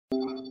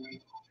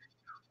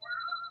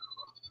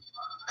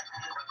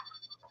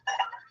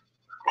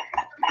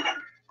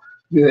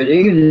Good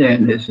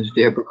evening. This is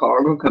Deborah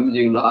Carver coming to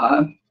you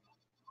live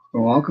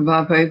from Walking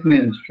by Faith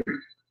Ministry.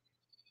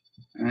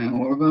 And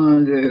we're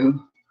going to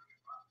do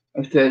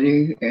a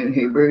study in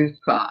Hebrews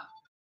 5.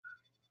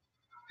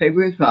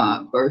 Hebrews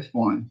 5, verse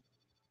 1.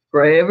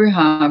 For every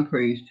high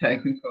priest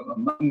taken from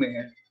among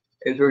men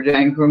is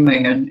ordained for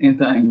men in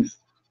things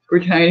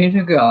pertaining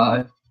to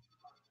God,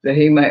 that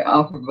he may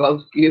offer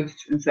both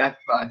gifts and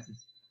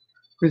sacrifices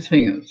for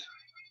sins.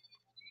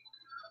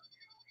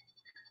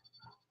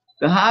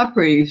 The high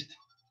priest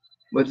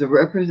was a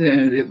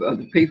representative of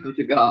the people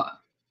to God.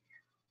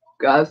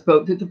 God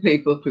spoke to the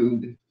people through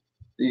the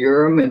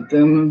Urim and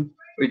Thummim,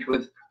 which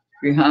was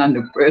behind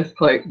the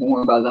breastplate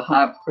worn by the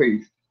high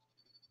priest.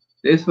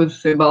 This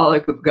was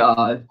symbolic of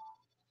God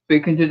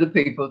speaking to the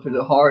people through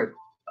the heart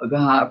of the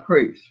high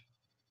priest.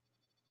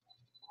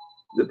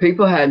 The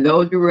people had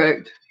no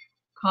direct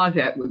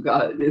contact with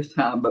God at this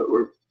time, but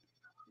were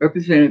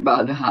represented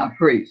by the high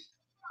priest.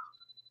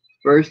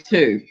 Verse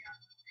 2.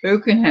 Who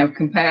can have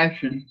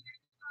compassion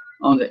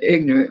on the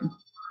ignorant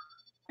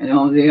and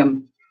on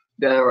them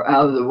that are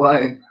out of the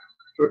way,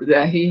 for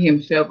that he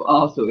himself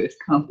also is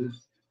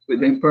compassed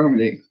with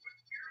infirmity?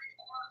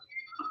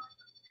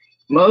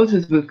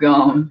 Moses was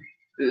gone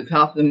to the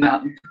top of the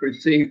mountain to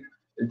receive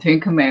the Ten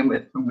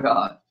Commandments from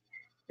God.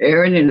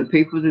 Aaron and the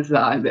people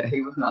decided that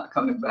he was not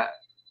coming back,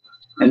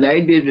 and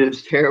they did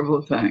this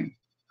terrible thing.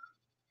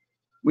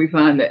 We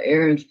find that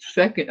Aaron's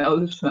second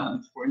oldest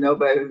sons were no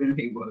better than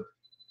he was.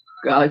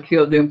 God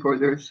killed them for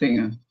their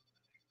sin.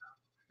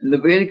 In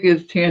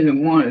Leviticus 10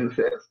 and 1 it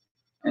says,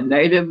 and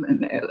Nadab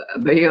and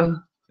Abihu,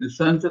 the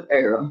sons of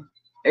Aaron,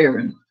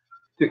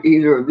 took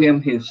either of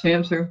them his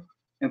censer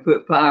and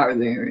put fire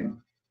therein,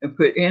 and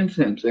put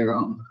incense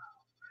thereon,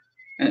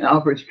 and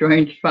offered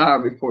strange fire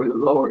before the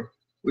Lord,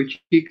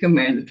 which he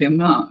commanded them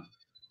not.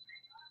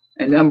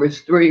 And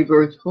Numbers 3,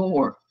 verse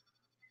 4,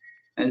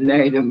 and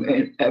Nadab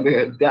and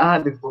Abihu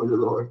died before the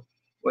Lord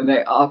when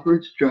they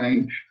offered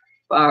strange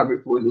fire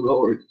before the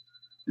Lord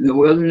in the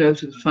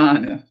wilderness of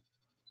Sinai.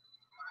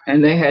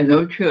 And they had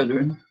no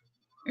children.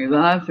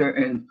 Eleazar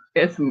and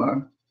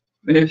Ithamar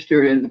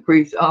ministered in the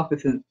priest's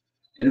offices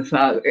in the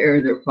sight of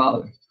Aaron their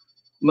father.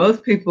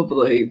 Most people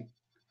believe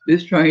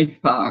this strange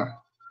fire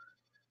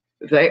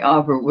that they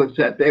offered was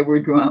that they were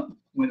drunk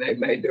when they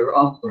made their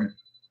offering.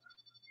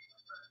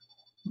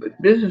 But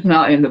this is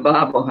not in the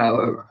Bible,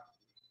 however.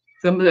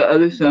 Some of the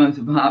other sons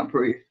of high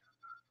priests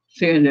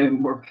sinned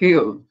and were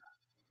killed.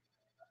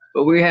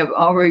 But we have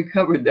already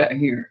covered that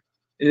here.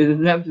 It is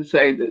enough to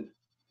say that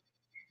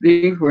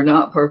these were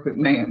not perfect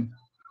men.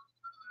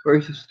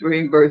 Verses 3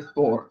 and verse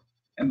 4.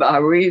 And by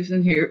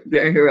reason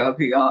thereof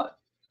he ought,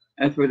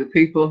 as for the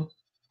people,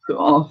 so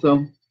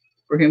also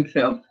for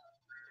himself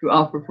to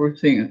offer for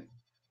sin.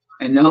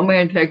 And no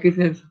man taketh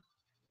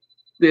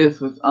this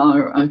with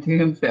honor unto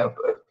himself,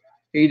 but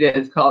he that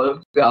is called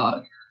of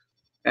God,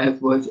 as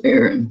was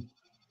Aaron.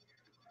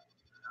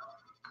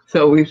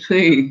 So we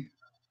see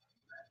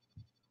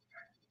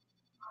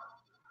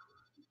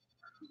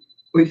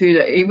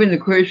that even the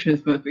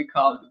Christians must be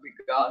called to be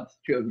God's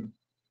children.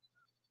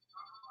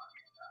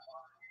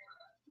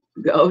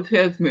 The Old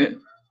Testament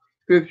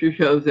scripture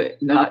shows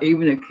that not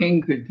even a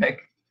king could take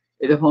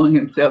it upon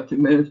himself to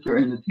minister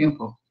in the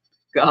temple.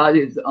 God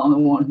is the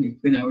only one who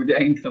can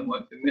ordain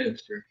someone to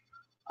minister.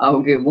 I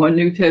will give one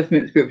New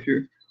Testament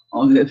scripture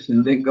on this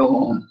and then go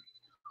on.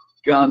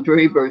 John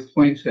 3, verse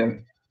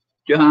 27.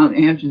 John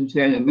answered and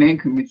said, a man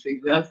can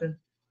receive nothing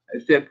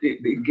except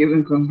it be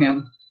given from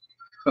him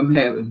from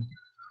heaven.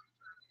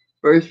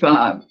 Verse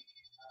 5.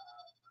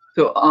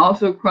 So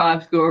also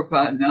Christ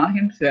glorified not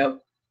himself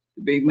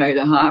to be made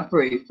a high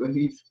priest, but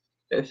he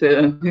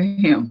said unto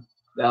him,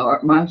 thou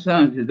art my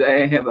son,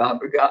 today have I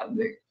begotten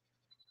thee.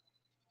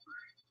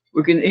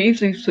 We can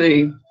easily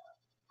see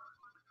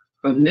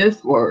from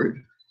this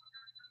word,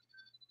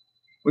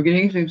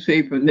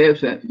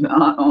 that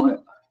not only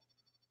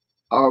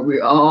are we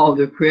all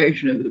the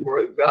creation of the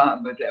Word of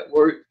God, but that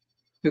Word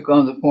took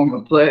on the form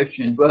of flesh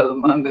and dwelt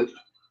among us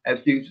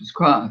as Jesus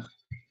Christ,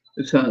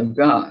 the Son of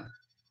God.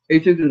 He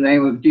took the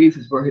name of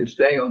Jesus for his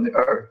stay on the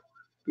earth,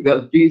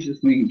 because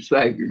Jesus means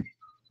Savior.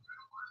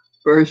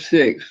 Verse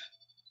 6,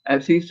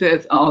 as he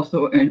says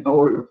also in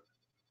order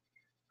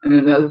in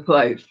another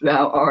place,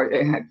 thou art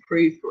a high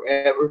priest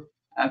forever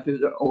after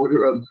the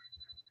order of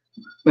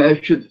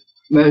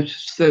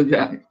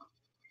Melchizedek.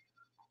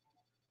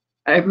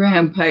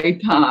 Abraham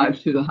paid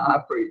tithes to the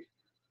high priest.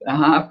 The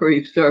high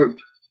priest served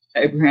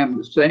Abraham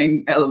the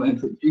same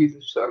elements that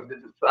Jesus served the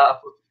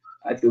disciples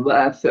at the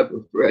Last Supper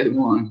of bread and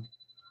wine.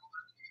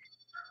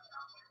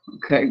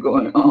 Okay,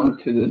 going on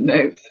to the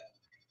next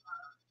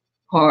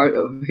part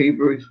of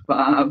Hebrews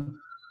 5.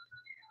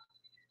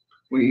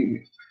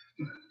 We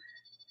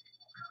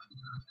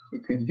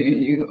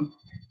continue.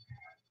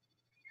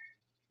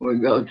 We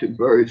go to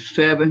verse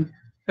 7.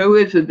 Who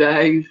in the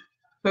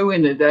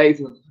days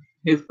of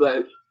his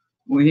flesh,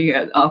 when he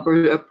had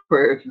offered up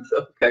prayers and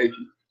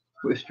supplications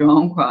with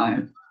strong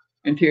crying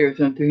and tears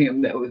unto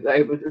him that was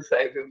able to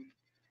save him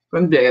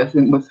from death,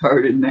 and was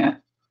heard in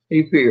that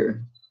he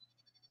feared.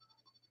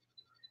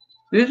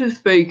 This is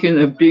speaking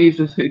of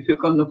Jesus who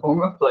took on the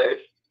form of flesh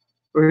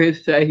for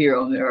his stay here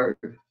on the earth.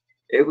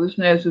 It was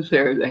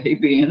necessary that he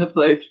be in the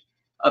flesh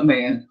of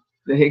man,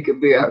 that he could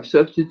be our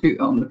substitute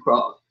on the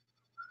cross.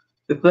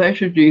 The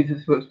flesh of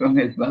Jesus was from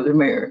his mother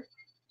Mary,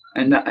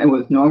 and it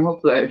was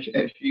normal flesh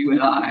as you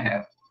and I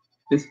have.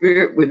 The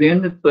spirit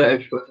within the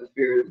flesh was the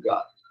Spirit of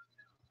God.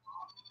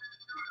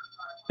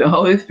 The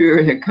Holy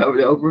Spirit had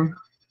hovered over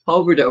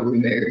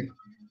Mary.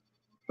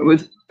 It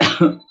was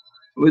a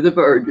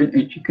virgin,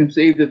 and she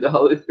conceived of the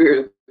Holy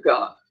Spirit of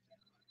God.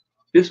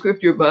 This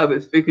scripture above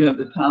is speaking of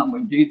the time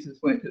when Jesus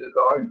went to the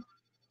garden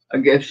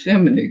of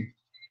Gethsemane,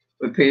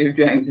 where Peter,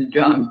 James, and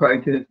John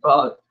prayed to his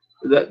Father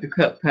to let the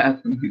cup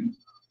pass from him.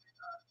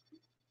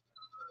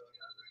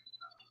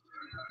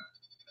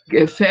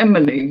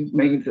 Gethsemane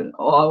means an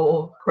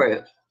olive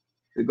press.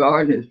 The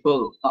garden is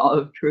full of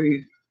olive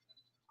trees.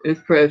 This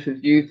press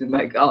is used to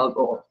make olive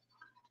oil.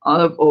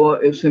 Olive oil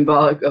is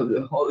symbolic of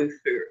the Holy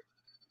Spirit.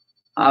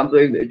 I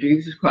believe that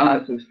Jesus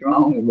Christ was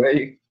strong and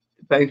ready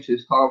to face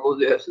his horrible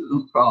death on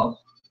the cross,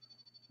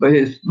 but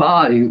his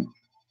body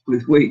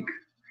was weak,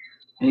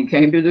 and he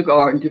came to the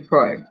garden to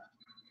pray,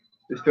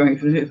 to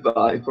strengthen his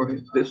body for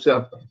this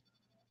suffering.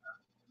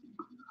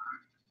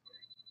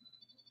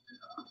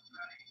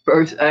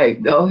 Verse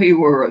 8, though he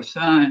were a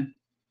son,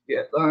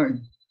 yet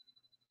learned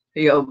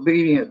he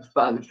obedience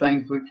by the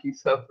things which he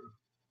suffered.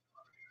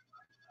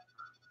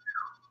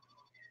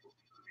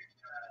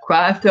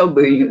 Christ's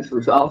obedience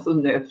was also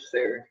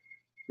necessary,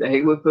 that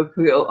he would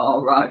fulfill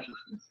all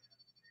righteousness,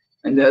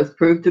 and thus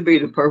proved to be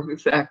the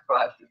perfect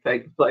sacrifice to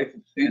take the place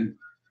of sin.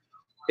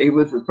 He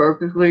was the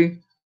perfectly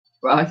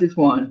righteous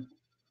one,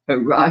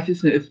 whose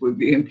righteousness would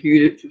be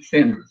imputed to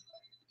sinners.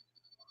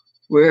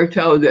 We are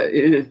told that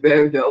it is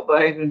better to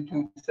obey than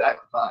to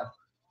sacrifice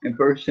in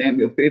 1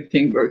 Samuel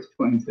 15, verse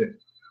 26.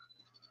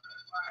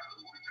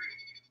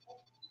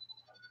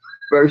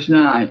 Verse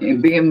 9,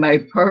 in being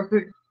made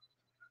perfect,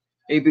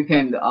 he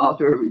became the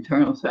author of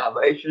eternal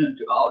salvation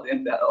unto all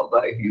them that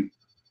obey him.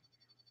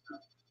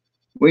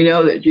 We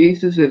know that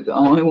Jesus is the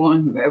only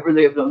one who ever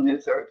lived on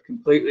this earth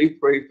completely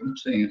free from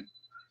sin.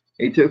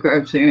 He took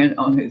our sin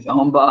on his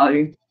own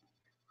body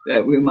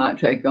that we might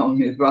take on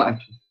his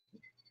righteousness.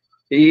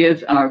 He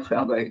is our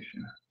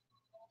salvation.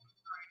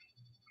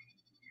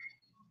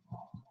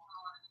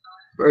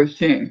 Verse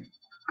 10,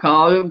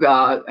 called of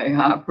God a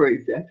high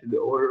priest after the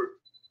order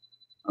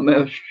of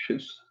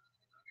Melchizedek.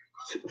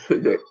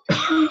 Excuse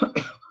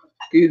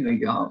me,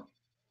 y'all.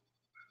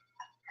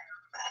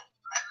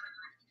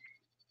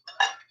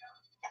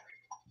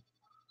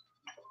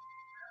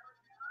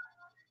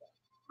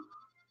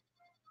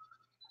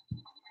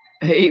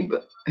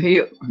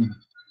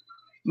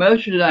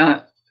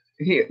 Melchizedek,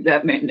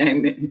 that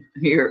name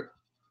here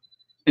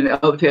in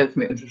the Old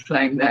Testament is the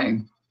same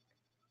name.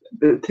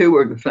 The two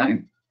are the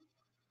same.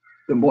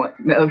 The one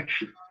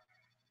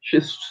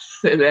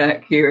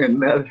Melchizedek here and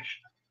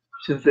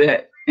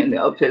Melchizedek in the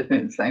Old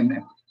Testament is the same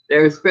name.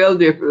 They're spelled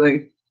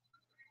differently,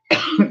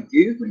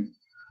 excuse me,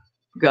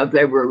 because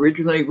they were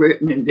originally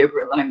written in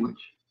different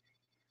language.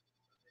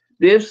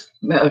 This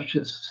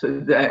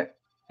Melchizedek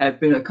has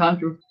been a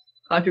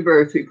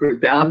controversy for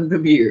thousands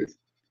of years.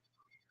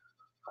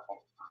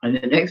 In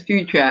the next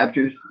few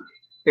chapters,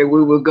 here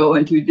we will go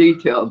into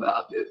detail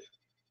about this.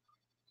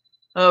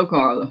 Hello,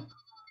 Carla.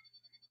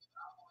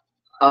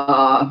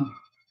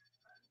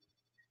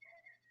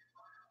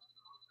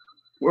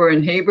 We're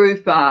in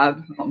Hebrews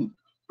 5,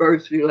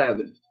 verse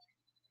 11,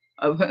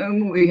 of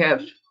whom we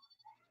have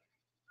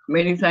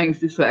many things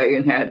to say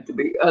and had to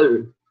be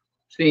uttered,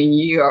 seeing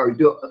ye are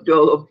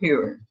dull of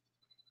hearing.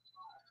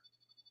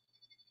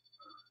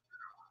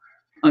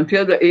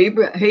 Until the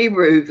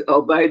Hebrews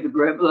obeyed the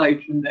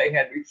revelation they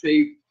had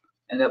received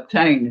and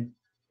obtained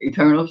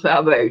eternal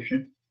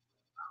salvation,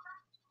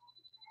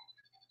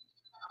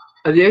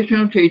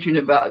 additional teaching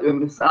about the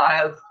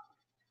Messiah's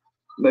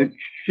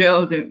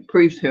Melchizedek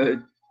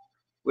priesthood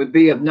would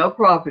be of no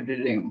profit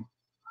to them.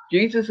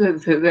 Jesus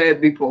has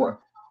said before,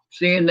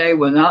 seeing they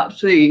will not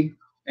see,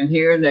 and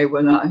hearing they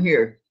will not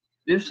hear.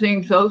 This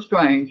seems so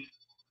strange,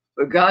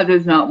 but God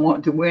does not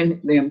want to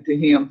win them to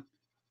him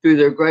through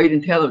their great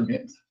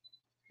intelligence.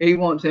 He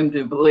wants them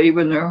to believe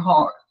in their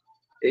heart.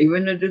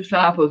 Even the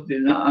disciples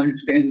did not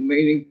understand the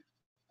meaning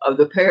of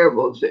the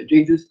parables that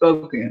Jesus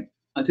spoke in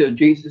until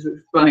Jesus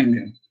explained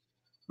them.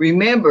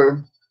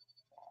 Remember,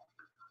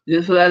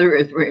 this letter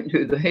is written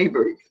to the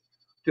Hebrews.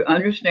 To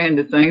understand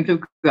the things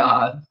of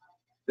God,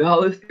 the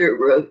Holy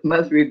Spirit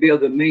must reveal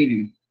the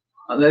meaning.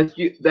 Unless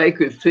they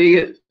could see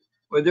it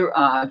with their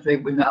eyes, they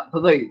would not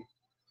believe.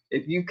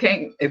 If you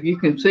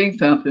can see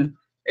something,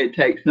 it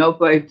takes no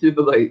faith to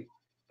believe.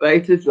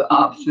 Faith is the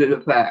opposite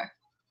of fact.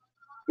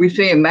 We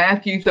see in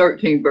Matthew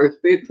 13, verse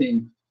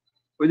 15,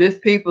 for this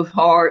people's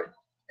heart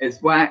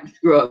is waxed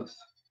gross,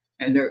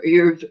 and their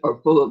ears are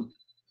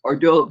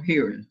dull of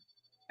hearing,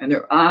 and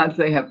their eyes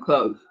they have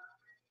closed,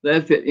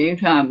 lest at any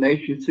time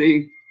they should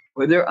see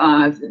with their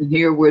eyes and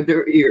hear with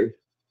their ears,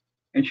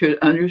 and should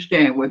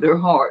understand with their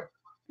heart,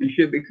 and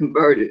should be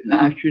converted, and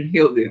I should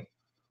heal them.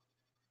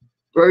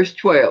 Verse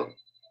 12,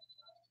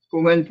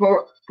 For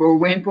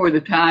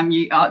the time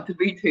ye ought to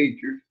be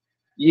teachers,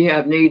 ye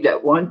have need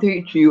that one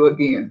teach you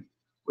again,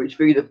 which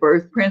be the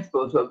first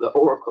principles of the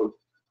oracles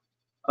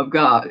of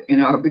God,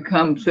 and are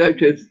become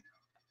such as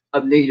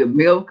of need of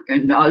milk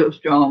and not of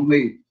strong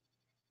meat.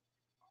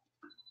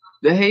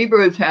 The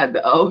Hebrews had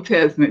the Old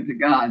Testament to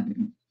guide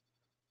them,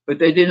 but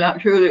they did not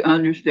truly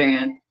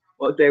understand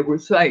what they were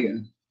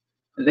saying,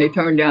 and they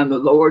turned down the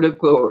Lord of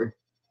glory.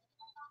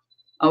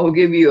 I will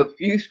give you a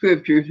few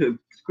scriptures of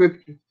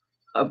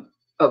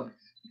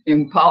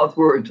in Paul's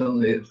words on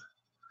this.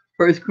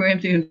 1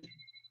 Corinthians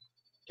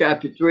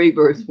chapter 3,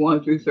 verse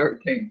 1 through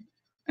 13.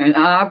 And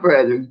I,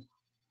 brethren,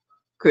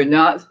 could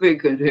not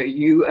speak unto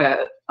you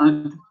as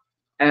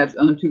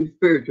unto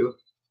spiritual,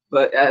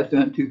 but as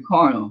unto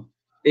carnal,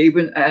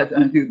 even as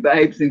unto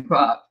babes in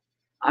Christ.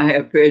 I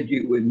have fed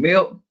you with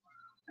milk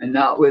and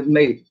not with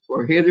meat,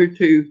 for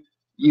hitherto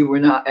you were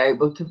not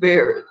able to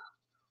bear it,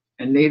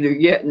 and neither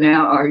yet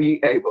now are ye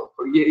able,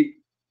 for ye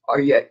are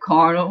yet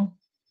carnal.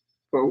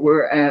 For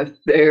whereas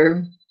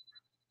there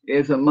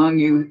is among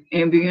you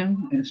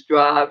envying and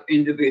strife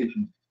and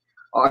division,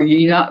 are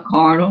ye not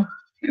carnal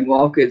and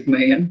walk as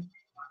men?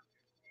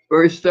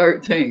 Verse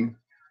 13,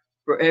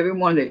 for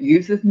everyone that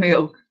uses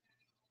milk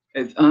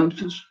is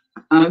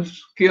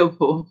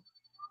unskillful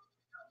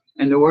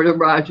in the word of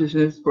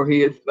righteousness, for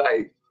he is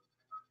faith.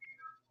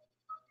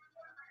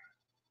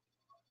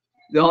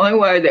 The only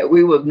way that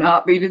we will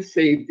not be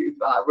deceived is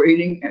by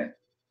reading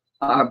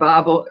our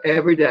Bible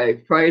every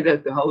day. Pray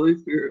that the Holy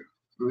Spirit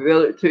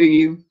reveal it to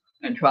you,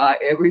 and try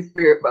every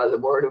spirit by the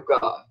word of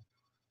God.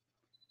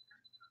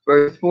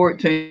 Verse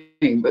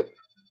 14, but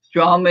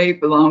strong meat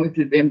belongeth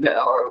to them that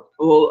are of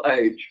full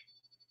age,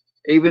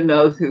 even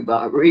those who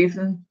by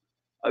reason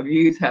of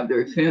use have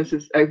their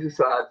senses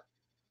exercised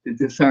to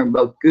discern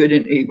both good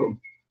and evil.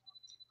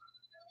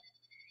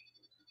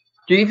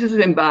 Jesus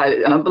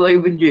invited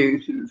unbelieving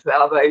Jews to the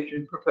salvation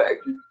and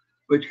perfection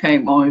which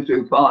came only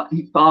through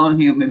following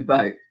him in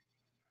faith,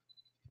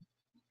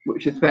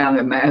 which is found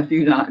in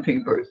Matthew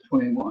 19, verse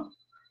 21.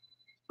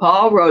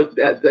 Paul wrote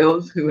that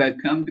those who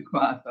had come to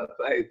Christ by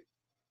faith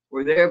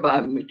were thereby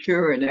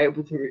mature and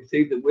able to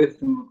receive the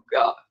wisdom of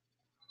God.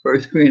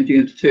 1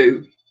 Corinthians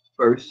 2,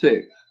 verse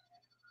 6.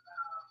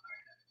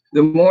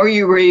 The more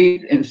you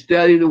read and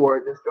study the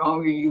word, the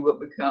stronger you will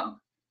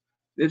become.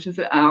 This is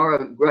an hour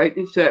of great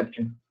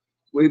deception.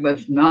 We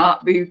must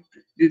not be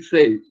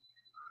deceived.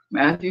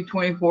 Matthew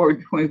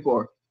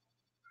 24:24.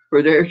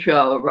 For there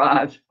shall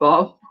arise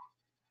false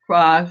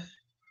Christs,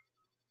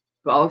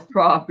 false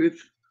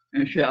prophets,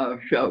 and shall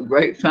show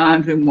great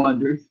signs and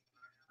wonders,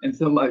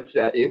 insomuch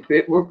that if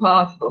it were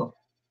possible,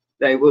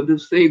 they will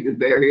deceive the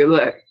very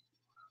elect.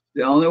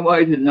 The only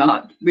way to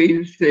not be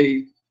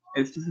deceived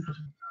is to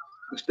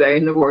stay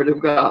in the Word of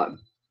God.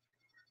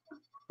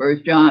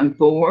 1 John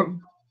 4,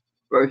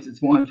 verses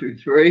 1 through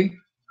 3.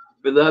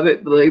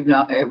 Beloved, believe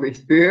not every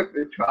spirit,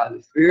 but try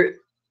the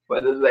spirits,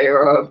 whether they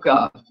are of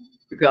God,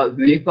 because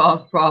many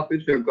false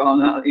prophets are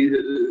gone out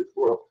into this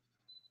world.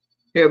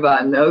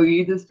 Hereby know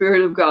ye the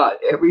Spirit of God.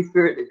 Every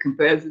spirit that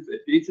confesses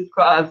that Jesus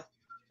Christ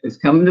is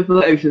come in the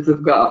flesh is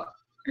of God,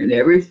 and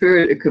every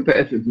spirit that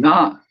confesses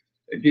not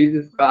that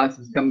Jesus Christ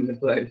is come in the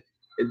flesh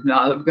is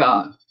not of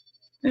God.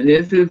 And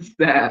this is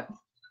that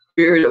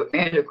spirit of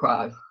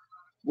Antichrist,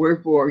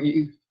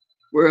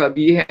 whereof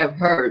ye have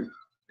heard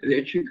that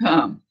it should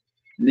come,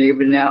 and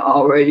even now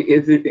already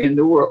is it in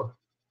the world.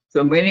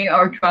 So many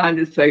are trying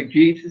to say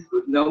Jesus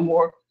was no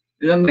more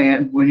than a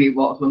man when he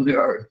walked on the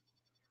earth.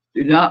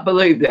 Do not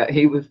believe that.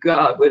 He was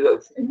God with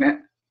us,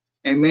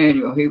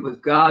 Emmanuel. He was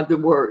God the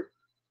Word,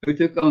 who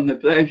took on the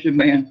flesh of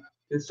man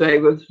to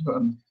save us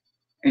from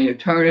an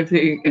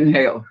eternity in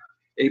hell.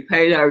 He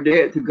paid our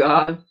debt to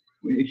God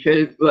when he shed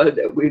his blood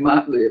that we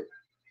might live.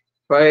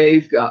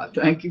 Praise God.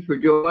 Thank you for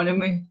joining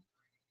me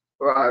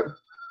for our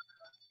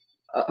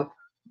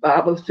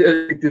Bible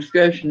study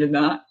discussion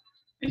tonight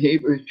in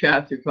Hebrews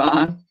chapter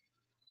 5.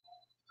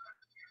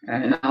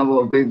 And I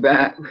will be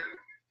back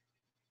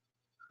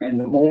in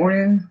the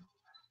morning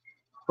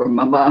for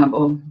my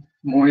Bible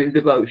morning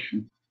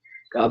devotion.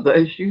 God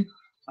bless you.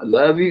 I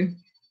love you.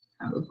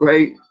 Have a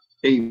great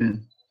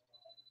evening.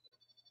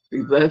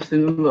 Be blessed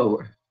in the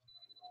Lord.